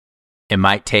It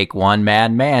might take one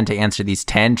madman to answer these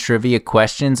 10 trivia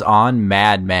questions on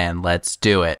Mad Men. Let's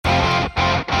do it.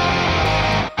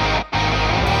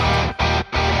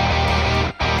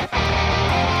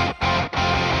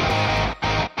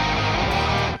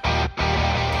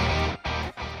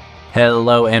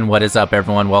 Hello and what is up,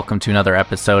 everyone? Welcome to another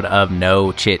episode of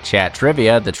No Chit Chat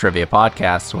Trivia, the trivia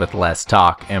podcast with less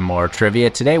talk and more trivia.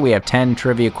 Today we have 10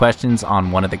 trivia questions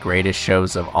on one of the greatest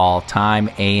shows of all time,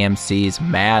 AMC's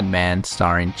Mad Men,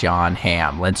 starring Jon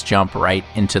Hamm. Let's jump right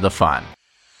into the fun.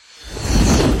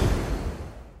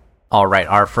 All right,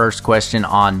 our first question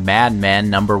on Mad Men.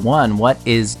 Number 1, what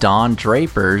is Don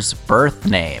Draper's birth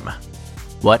name?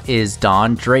 What is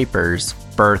Don Draper's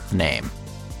birth name?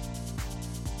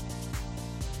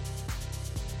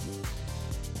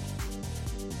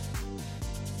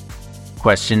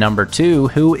 Question number 2,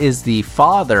 who is the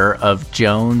father of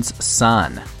Joan's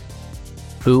son?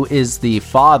 Who is the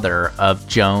father of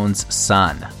Joan's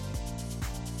son?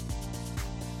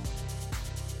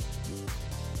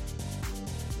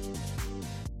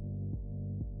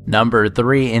 Number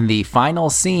 3, in the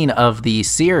final scene of the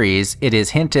series, it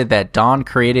is hinted that Don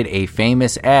created a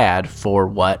famous ad for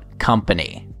what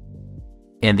company?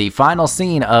 In the final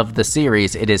scene of the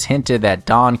series, it is hinted that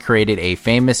Don created a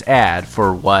famous ad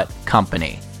for what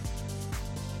company?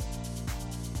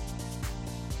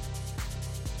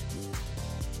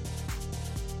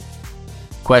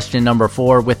 Question number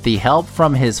 4, with the help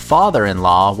from his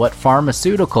father-in-law, what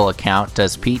pharmaceutical account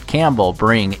does Pete Campbell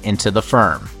bring into the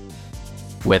firm?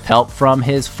 With help from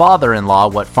his father-in-law,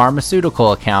 what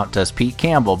pharmaceutical account does Pete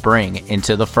Campbell bring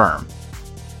into the firm?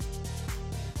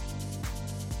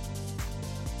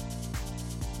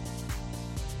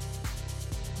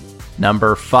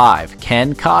 Number 5,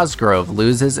 Ken Cosgrove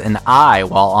loses an eye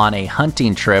while on a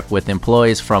hunting trip with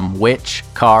employees from which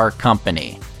car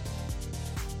company?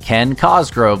 Ken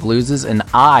Cosgrove loses an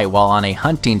eye while on a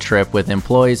hunting trip with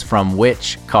employees from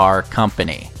which car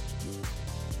company?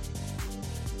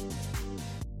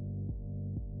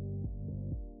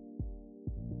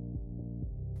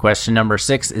 Question number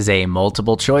 6 is a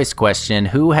multiple choice question.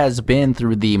 Who has been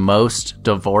through the most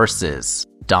divorces?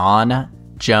 Don,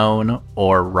 Joan,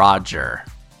 or Roger?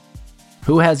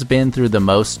 Who has been through the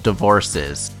most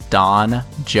divorces? Don,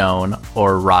 Joan,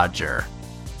 or Roger?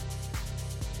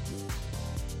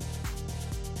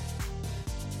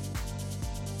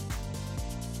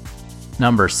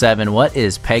 Number 7, what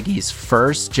is Peggy's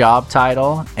first job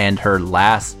title and her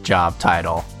last job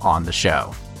title on the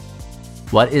show?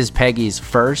 What is Peggy's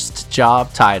first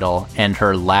job title and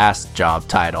her last job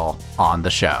title on the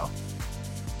show?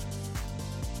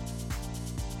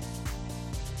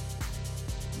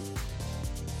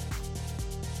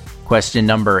 Question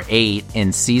number 8,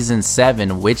 in season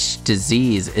 7, which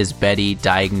disease is Betty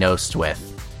diagnosed with?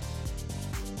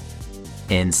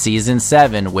 In season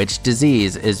 7, which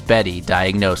disease is Betty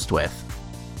diagnosed with?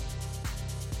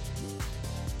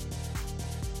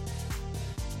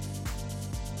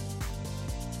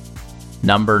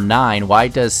 Number 9, why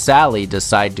does Sally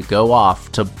decide to go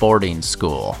off to boarding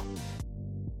school?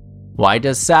 Why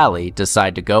does Sally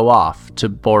decide to go off to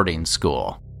boarding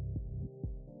school?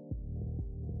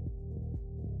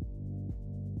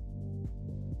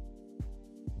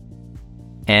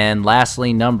 And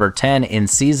lastly, number 10, in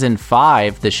season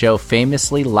 5, the show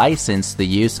famously licensed the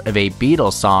use of a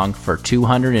Beatles song for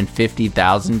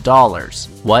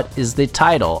 $250,000. What is the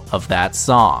title of that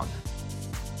song?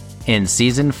 In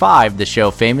season 5, the show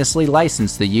famously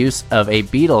licensed the use of a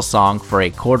Beatles song for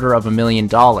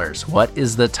 $250,000. What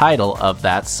is the title of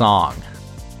that song?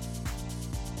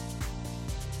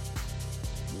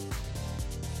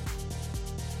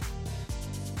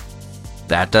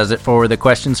 That does it for the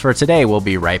questions for today. We'll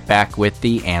be right back with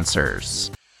the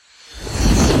answers.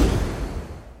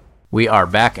 We are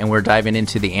back and we're diving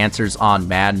into the answers on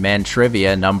Mad Men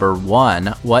Trivia. Number 1,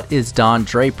 what is Don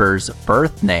Draper's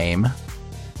birth name?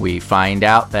 We find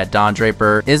out that Don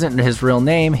Draper isn't his real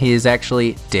name. He is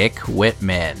actually Dick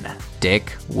Whitman. Dick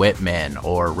Whitman,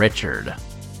 or Richard.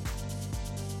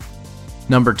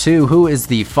 Number 2, who is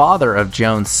the father of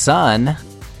Joan's son?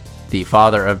 The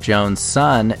father of Joan's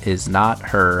son is not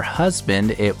her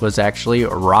husband. It was actually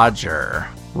Roger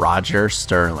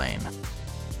Sterling.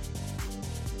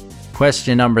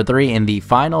 Question number 3, in the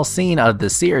final scene of the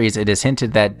series, it is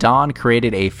hinted that Don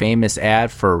created a famous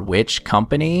ad for which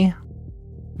company?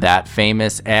 That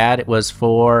famous ad was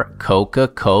for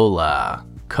Coca-Cola.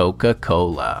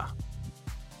 Coca-Cola.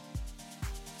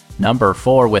 Number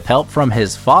 4, with help from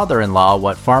his father-in-law,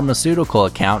 what pharmaceutical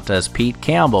account does Pete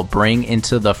Campbell bring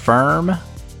into the firm?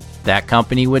 That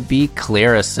company would be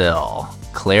Clearasil.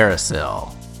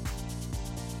 Clearasil.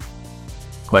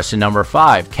 Question number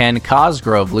 5. Ken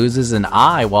Cosgrove loses an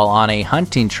eye while on a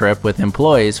hunting trip with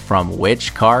employees from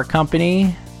which car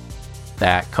company?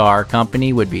 That car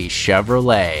company would be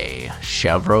Chevrolet.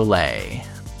 Chevrolet.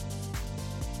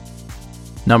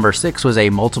 Number 6 was a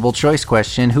multiple choice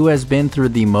question. Who has been through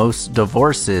the most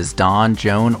divorces, Don,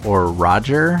 Joan, or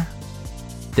Roger?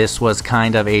 This was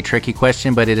kind of a tricky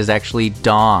question, but it is actually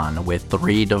Don with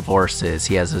 3 divorces.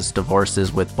 He has his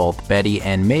divorces with both Betty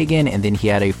and Megan, and then he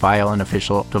had a file an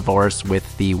official divorce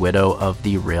with the widow of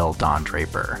the real Don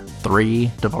Draper.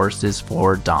 3 divorces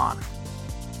for Don.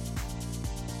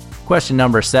 Question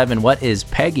number 7. What is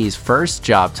Peggy's first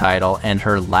job title and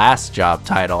her last job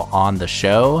title on the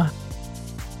show?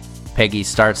 Peggy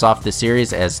starts off the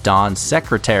series as Don's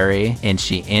secretary, and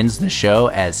she ends the show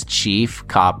as chief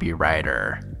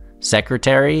copywriter.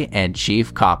 Secretary and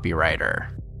chief copywriter.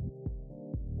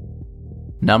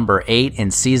 Number 8,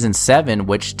 in season 7,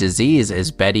 which disease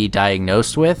is Betty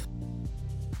diagnosed with?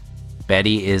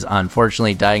 Betty is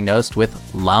unfortunately diagnosed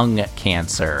with lung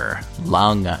cancer.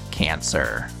 Lung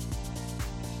cancer.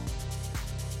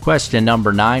 Question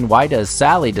number 9, why does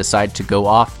Sally decide to go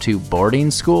off to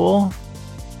boarding school?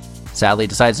 Sally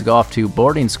decides to go off to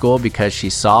boarding school because she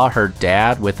saw her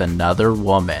dad with another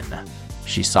woman.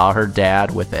 She saw her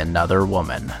dad with another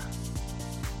woman.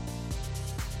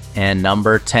 And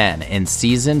number 10. In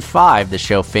season 5, the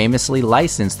show famously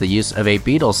licensed the use of a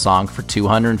Beatles song for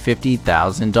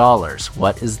 $250,000.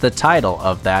 What is the title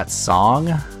of that song?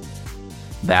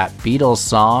 That Beatles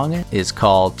song is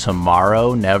called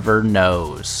Tomorrow Never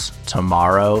Knows.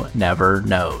 Tomorrow Never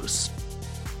Knows.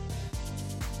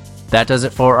 That does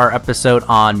it for our episode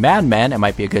on Mad Men. It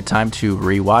might be a good time to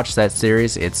rewatch that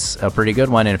series. It's a pretty good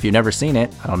one, and if you've never seen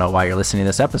it, I don't know why you're listening to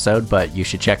this episode, but you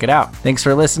should check it out. Thanks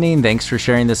for listening, thanks for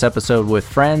sharing this episode with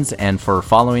friends, and for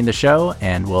following the show,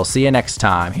 and we'll see you next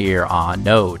time here on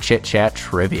No Chit Chat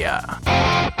Trivia.